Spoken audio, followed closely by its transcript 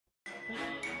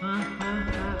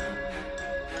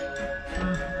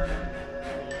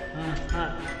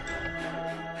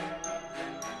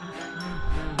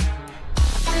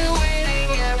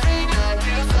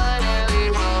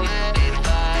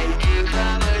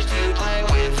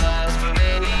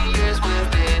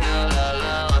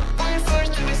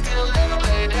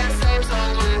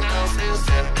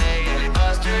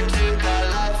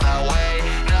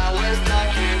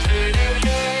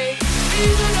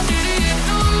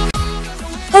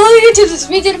Hello YouTube, this is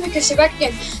me, DOESN, back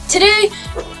again. Today,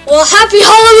 well, happy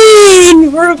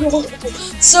Halloween!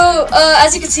 So,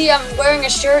 as you can see, I'm wearing a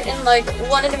shirt in like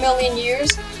 1 in a million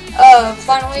years.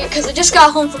 Finally, because I just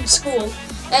got home from school.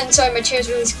 And sorry, my chair's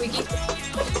really squeaky.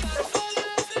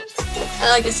 I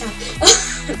like this sound.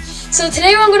 So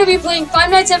today I'm going to be playing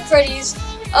Five Nights at Freddy's,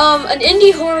 an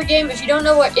indie horror game. If you don't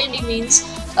know what indie means,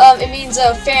 it means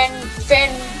a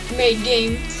fan-made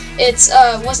game. It's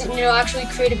wasn't actually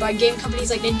created by game companies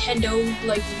like Nintendo,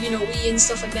 like Wii and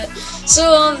stuff like that.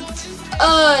 So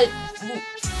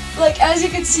like as you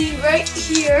can see right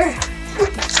here,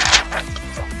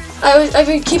 I've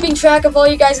been keeping track of all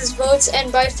you guys' votes, and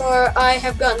by far I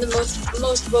have gotten the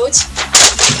most votes.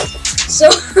 So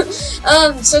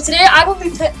so today I will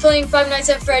be playing Five Nights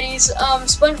at Freddy's.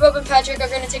 SpongeBob and Patrick are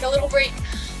gonna take a little break.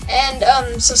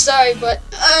 And so sorry, but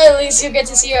at least you get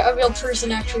to see a real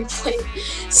person actually play.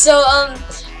 So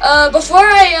before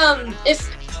if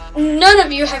none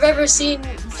of you have ever seen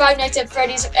Five Nights at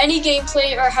Freddy's, any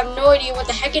gameplay, or have no idea what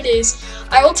the heck it is,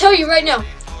 I will tell you right now.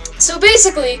 So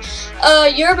basically,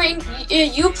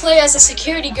 you play as a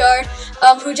security guard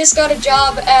who just got a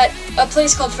job at a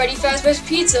place called Freddy Fazbear's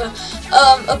Pizza,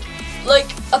 like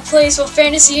a place where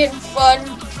fantasy and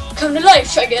fun come to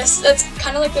life, I guess. That's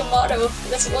kind of like the motto.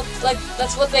 That's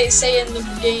what they say in the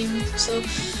game. So,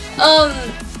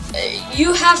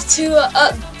 you have to.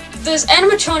 There's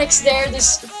animatronics there.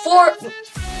 There's four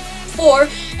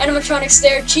animatronics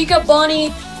there. Chica,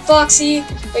 Bonnie, Foxy.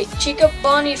 Wait, Chica,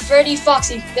 Bonnie, Freddy,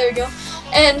 Foxy. There we go.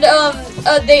 And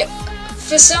they,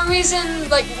 for some reason,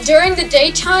 like during the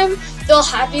daytime, they'll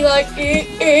be like,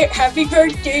 "Happy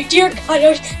birthday, dear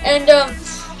Connor," and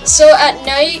so at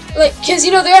night, like, cause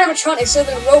they're animatronics, so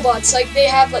they're robots. Like they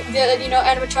have like the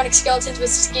animatronic skeletons with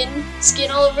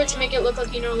skin all over it to make it look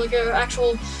like like an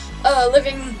actual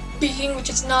living being, which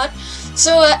it's not.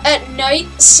 So at night,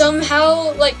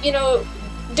 somehow, like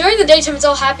during the daytime it's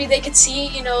all happy, they could see,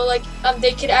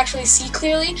 they could actually see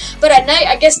clearly, but at night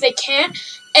I guess they can't,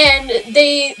 and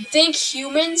they think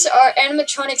humans are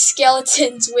animatronic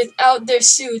skeletons without their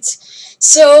suits.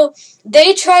 So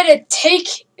they try to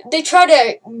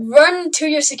run to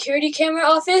your security camera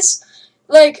office,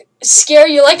 like scare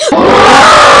you, like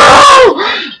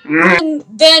and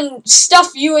then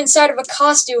stuff you inside of a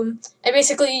costume, and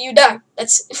basically you die.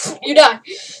 You die.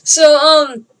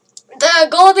 So the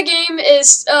goal of the game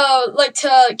is like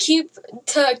to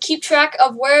keep track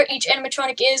of where each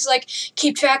animatronic is, like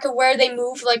keep track of where they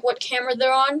move, like what camera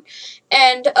they're on,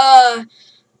 and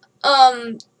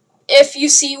if you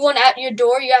see one at your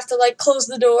door, you have to like close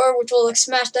the door, which will like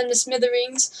smash them to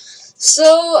smithereens.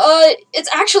 So it's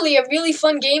actually a really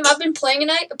fun game. I've been playing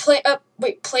I've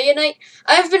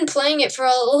been playing it for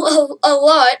a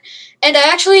lot, and I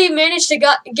actually managed to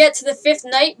get to the 5th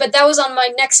night, but that was on my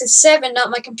Nexus 7, not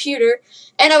my computer,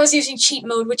 and I was using cheat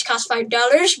mode, which cost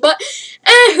 $5. But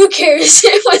who cares?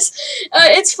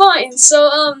 It's fine. So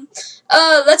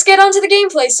let's get on to the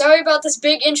gameplay. Sorry about this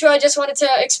big intro. I just wanted to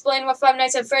explain what Five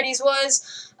Nights at Freddy's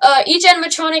was. Each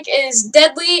animatronic is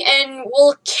deadly and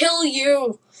will kill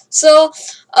you. So,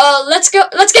 let's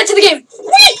get to the game.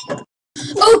 Whee!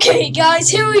 Okay, guys,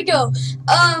 here we go.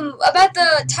 About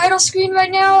the title screen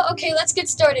right now. Okay, let's get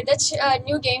started. That's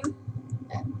new game.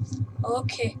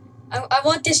 Okay, I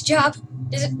want this job.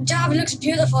 This job looks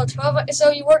beautiful.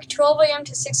 So you work 12 a.m.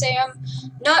 to 6 a.m.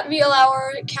 Not real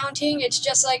hour counting. It's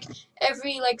just like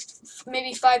every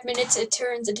maybe 5 minutes it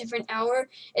turns a different hour.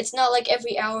 It's not like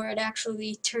every hour it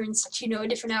actually turns a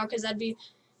different hour, because that'd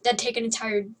take an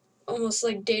entire almost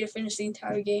like day to finish the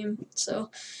entire game. So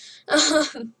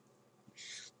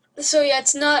so yeah,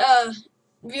 it's not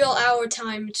real hour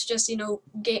time. It's just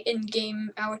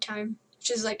in-game hour time,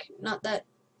 which is like not that.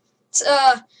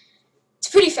 It's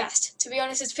pretty fast, to be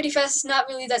honest. It's pretty fast. It's not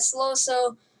really that slow.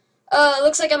 So it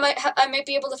looks like I might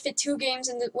be able to fit 2 games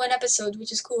in one episode,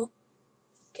 which is cool.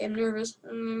 Okay, I'm nervous.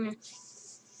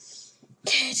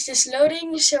 Okay, it's just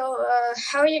loading. So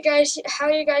how are you guys'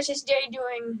 day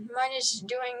doing? Mine is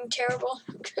doing terrible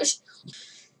because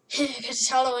it's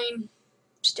Halloween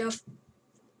stuff.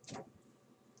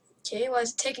 Okay, why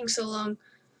is it taking so long?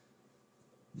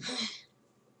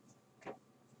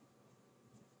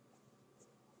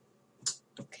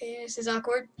 Okay, this is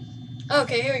awkward.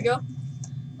 Okay, here we go.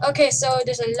 Okay, so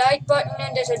there's a light button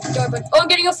and there's a door button. Oh, I'm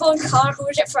getting a phone call. Who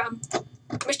is it from?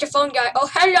 Mr. Phone Guy. Oh,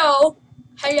 hello.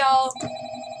 Hello.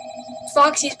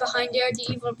 Foxy's behind there, the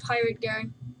evil pirate guy.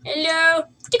 Hello.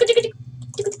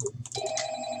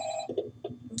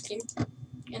 Okay.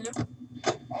 Hello.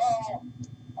 Hello.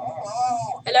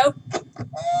 Hello. I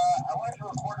wanted to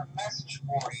record a message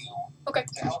for you. Okay.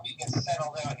 To help you get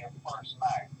settled in on your first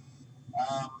night.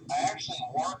 I actually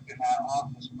worked in that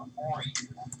office before you.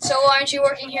 So why aren't you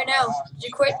working here now? Did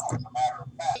you quit? As a matter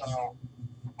of fact, so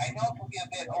I know it can be a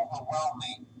bit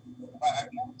overwhelming, but I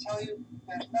can tell you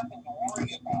there's nothing to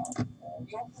worry about.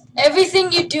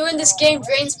 Everything you do in this game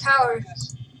drains power.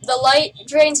 The light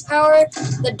drains power,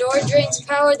 the door drains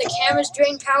power, the cameras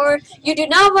drain power. You do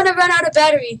not want to run out of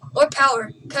battery or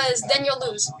power, because then you'll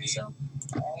lose. So.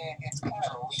 It's kind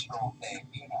of a legal thing,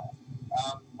 you know.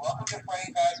 Welcome to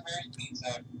Freddy Fazbear's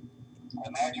Pizza,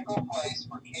 a magical place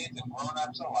for kids and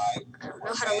grown-ups alike. I don't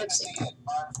know how to lip sync. And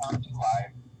fun come to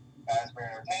life.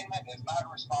 Fazbear Entertainment is not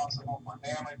responsible for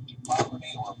damage to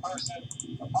property or person.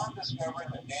 Upon discovering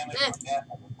that damage or death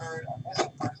has occurred, a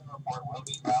missing person report will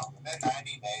be filed within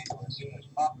 90 days or as soon as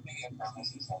property and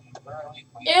premises have been thoroughly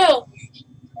cleaned and bleached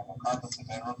and the carpets have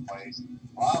been replaced.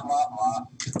 Blah, blah, blah.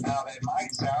 Now, that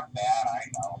might sound bad, I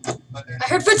know, but there's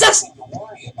nothing to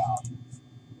worry about.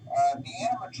 The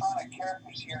animatronic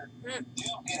characters here do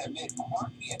get a bit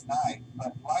quirky at night,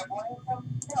 but do I blame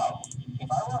them? No. If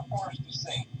I were forced to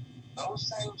sing those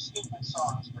same stupid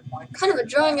songs for 20 kind of a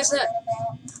drawing is that?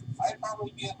 I'd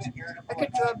probably be a bit irritable. I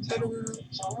could draw better than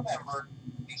that. So remember,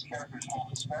 these characters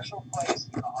hold a special place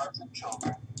in the hearts of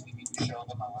children. We need to show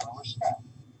them a little respect,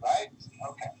 right?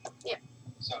 Okay. Yeah.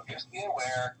 So just be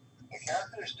aware, the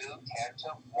characters do tend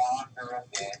to wander a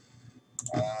bit.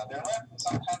 They're left in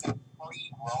some kind of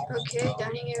free roaming. Okay,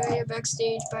 dining area,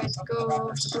 backstage, bicycle,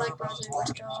 black browser,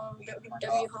 restaurant,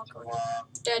 W Hawk.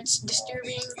 That's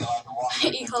disturbing.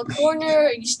 E Hall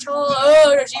corner, East Hall.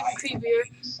 Oh, that's even creepier.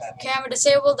 Camera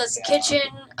disabled, that's the kitchen.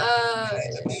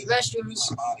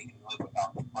 Restrooms.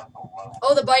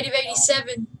 Oh, the Bite of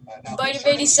 87. Bite of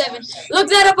 87. Look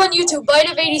that up on YouTube. Bite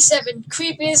of 87.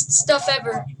 Creepiest stuff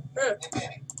ever.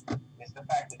 It's the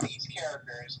fact that these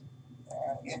characters,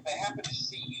 if they happen to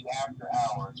see you after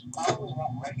hours, probably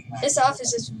won't recognize. This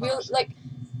office is real, like.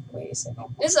 Wait a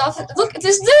second. This office. Look,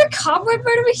 is there a cobweb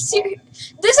right over here?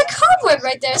 There's a cobweb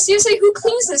right there. Seriously, who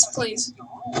cleans this place?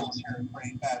 Not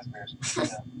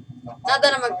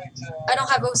that I don't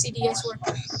have OCD, I swear.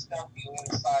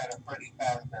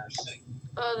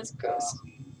 Oh, that's gross.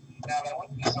 Now, that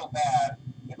wouldn't be so bad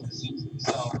if the suits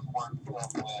themselves weren't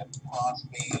filled with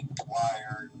cross-beam,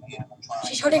 wired, animatronic.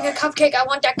 She's holding a cupcake. I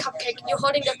want that cupcake. You're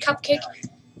holding the cupcake.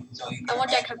 I want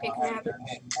that cupcake. Can I have it?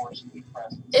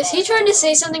 Is he trying to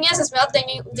say something? Yes, his mouth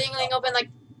dingling open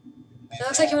like. It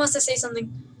looks like he wants to say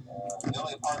something.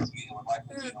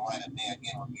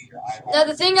 Now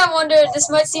the thing I wonder, this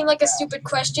might seem like a stupid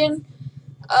question.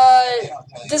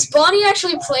 Does Bonnie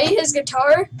actually play his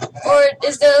guitar, or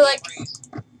is there like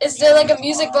a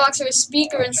music box or a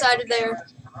speaker inside of there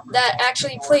that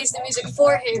actually plays the music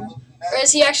for him, or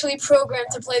is he actually programmed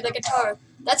to play the guitar?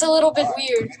 That's a little bit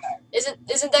weird.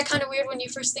 Isn't that kind of weird when you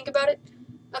first think about it?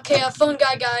 Okay, phone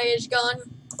guy is gone.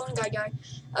 Phone guy.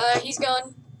 He's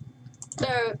gone.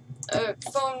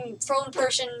 Phone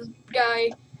person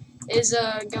guy is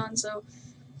gone. So,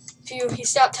 phew, he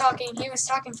stopped talking. He was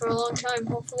talking for a long time.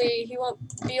 Hopefully, he won't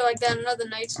be like that another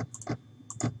night.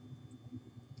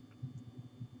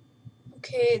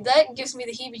 Okay, that gives me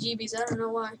the heebie-jeebies. I don't know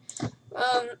why.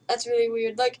 That's really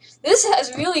weird. Like, this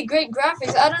has really great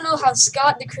graphics. I don't know how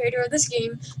Scott, the creator of this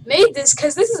game, made this,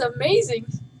 because this is amazing.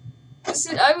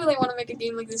 I really want to make a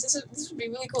game like this. This would be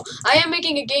really cool. I am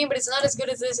making a game, but it's not as good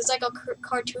as this. It's like all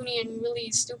cartoony and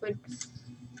really stupid.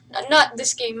 Not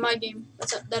this game, my game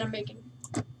that I'm making.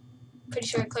 Pretty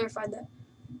sure I clarified that.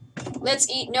 Let's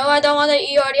eat. No, I don't want to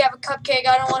eat. You already have a cupcake.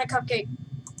 I don't want a cupcake.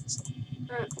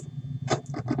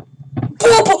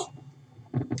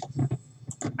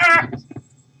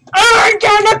 I'm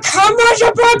gonna come as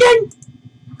a broken!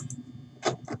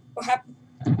 What happened?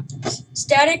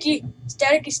 Static.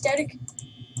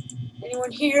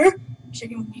 Anyone here? Is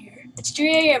anyone here? It's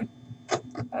 3 AM.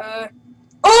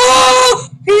 Oh!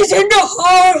 He's in the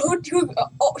hole!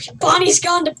 Oh, Bonnie's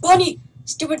gone, the bunny!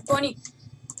 Stupid bunny.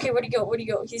 Okay, where'd he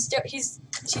go? She's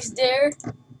there.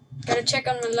 Gotta check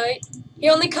on my light. He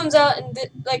only comes out and,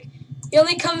 he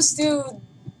only comes through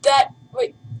that,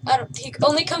 he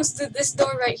only comes through this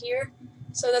door right here.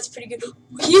 So that's pretty good.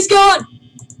 He's gone!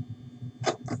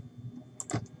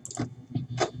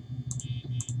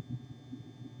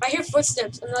 I hear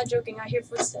footsteps. I'm not joking. I hear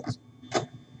footsteps.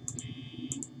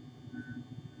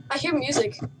 I hear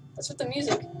music. What's with the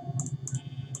music?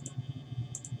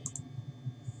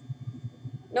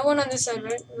 No one on this side,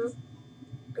 right? No.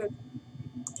 Good.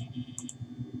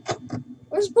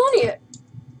 Where's Bonnie at?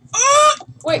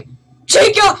 Wait.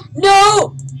 Chica!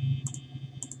 No!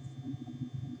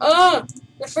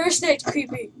 The first night's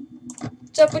creepy.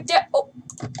 What's up with that? Oh.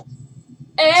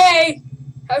 Hey!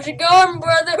 How's it going,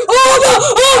 brother? Oh, no!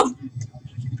 Oh!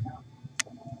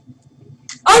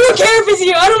 I don't care if it's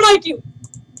you. I don't like you.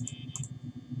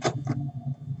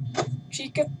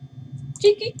 Chica.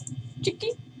 Chicky.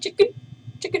 Chicky. Chicken.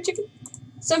 Chicken. Chicken.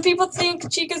 Some people think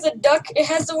Chica's a duck. It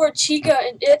has the word Chica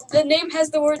in it. The name has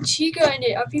the word Chica in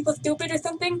it. Are people stupid or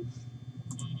something?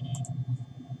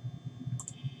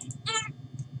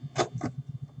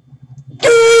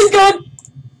 He's gone!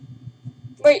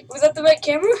 Wait, was that the right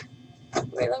camera?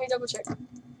 Wait, let me double check.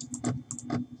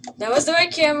 That was the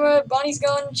right camera. Bonnie's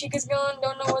gone, Chica's gone,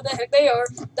 don't know where the heck they are.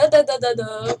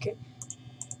 Okay.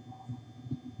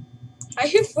 I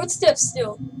hear footsteps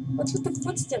still. What's with the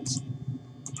footsteps?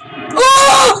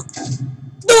 Oh!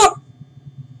 No!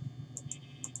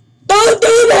 Don't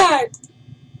do that!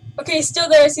 Okay, he's still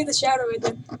there. I see the shadow right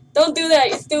there. Don't do that,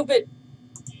 you're stupid.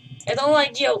 I don't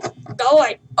like you. Go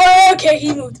away. Oh, okay,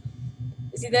 he moved.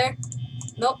 Is he there?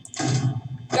 Nope.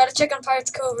 Gotta check on Pirate's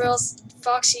Cove or else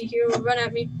Foxy here will run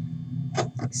at me.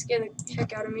 Scare the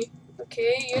heck out of me.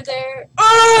 Okay, you're there.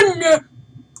 Oh, no!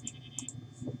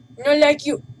 No like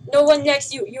you. No one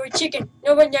likes you. You're a chicken.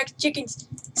 No one likes chickens.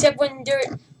 Except when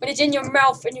it's in your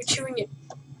mouth and you're chewing it.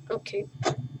 Okay.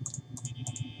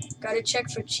 Gotta check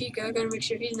for Chica. Gotta make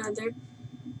sure he's not there.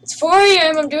 It's 4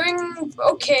 AM. I'm doing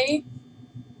okay.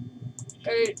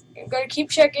 Gotta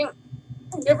keep checking.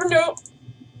 You never know.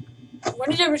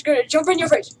 One of them is gonna jump in your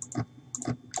face.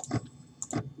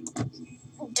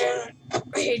 Darn.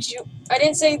 I hate you. I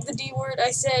didn't say the D word.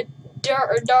 I said darn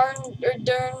or darn.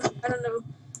 I don't know.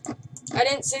 I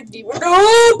didn't say the D word.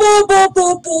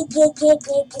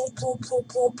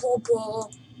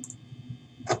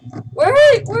 Where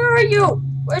are you?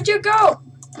 Where'd you go?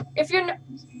 If you're not,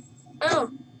 oh.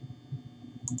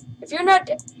 If you're not,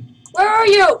 where are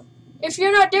you? If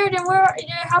you're not there, then where?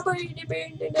 How about you?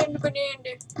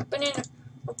 Banana.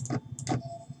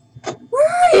 Where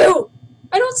are you?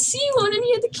 I don't see you on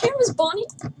any of the cameras, Bonnie.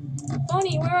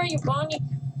 Bonnie, where are you, Bonnie?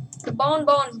 The Bon.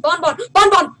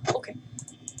 Okay.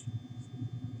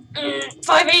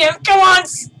 5 AM. Come on.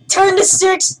 Turn to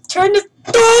 6. Turn to.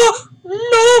 Oh,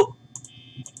 no.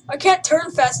 I can't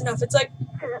turn fast enough. It's like.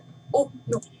 Oh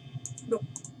no. No.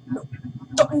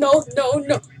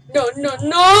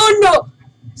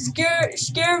 Scary.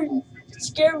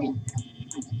 Please,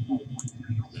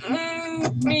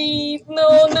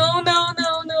 no.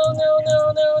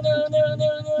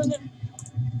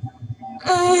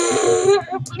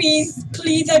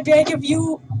 Please, I beg of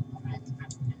you.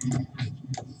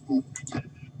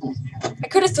 I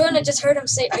could have thrown. I just heard him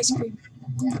say ice cream.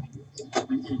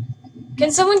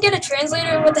 Can someone get a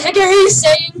translator? What the heck are you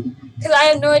saying? Because I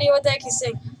have no idea what the heck he's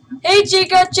saying. Hey,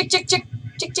 Chica, chick.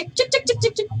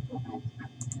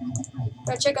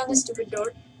 Gotta check on this stupid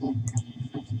door.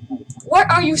 What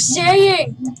are you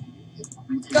saying?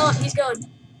 He's gone.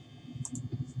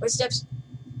 Footsteps.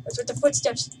 What's with the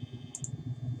footsteps?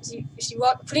 Is he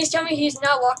walk? Please tell me he's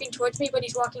not walking towards me, but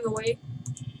he's walking away.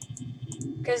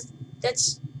 Because that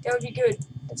would be good.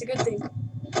 That's a good thing.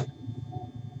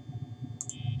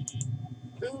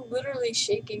 I'm literally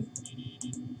shaking.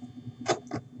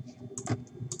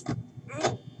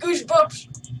 Goosebumps.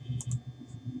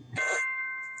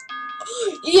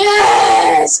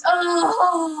 Yes!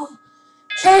 Oh!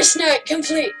 First night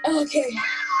complete. Okay.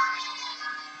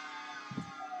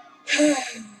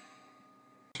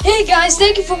 Hey guys,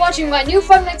 thank you for watching my new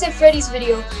Five Nights at Freddy's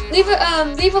video. Leave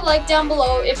a like down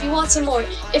below if you want some more.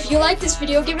 If you like this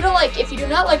video, give it a like. If you do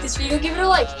not like this video, give it a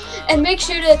like. And make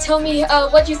sure to tell me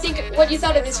what you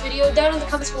thought of this video down in the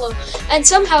comments below. And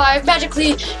somehow I've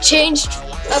magically changed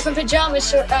from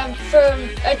pajamas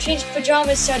I changed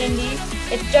pajamas suddenly.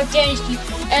 It's Duck Dynasty,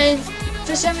 and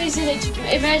for some reason it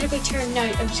magically turned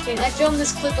night. I'm just kidding. I filmed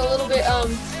this clip a little bit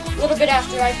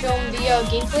after I filmed the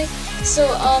gameplay. So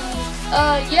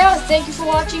yeah, thank you for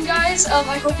watching, guys.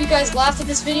 I hope you guys laughed at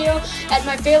this video at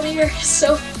my failure.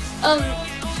 So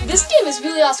this game is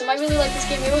really awesome. I really like this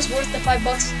game. It was worth the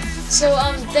 $5. So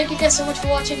thank you guys so much for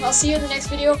watching. I'll see you in the next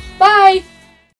video. Bye.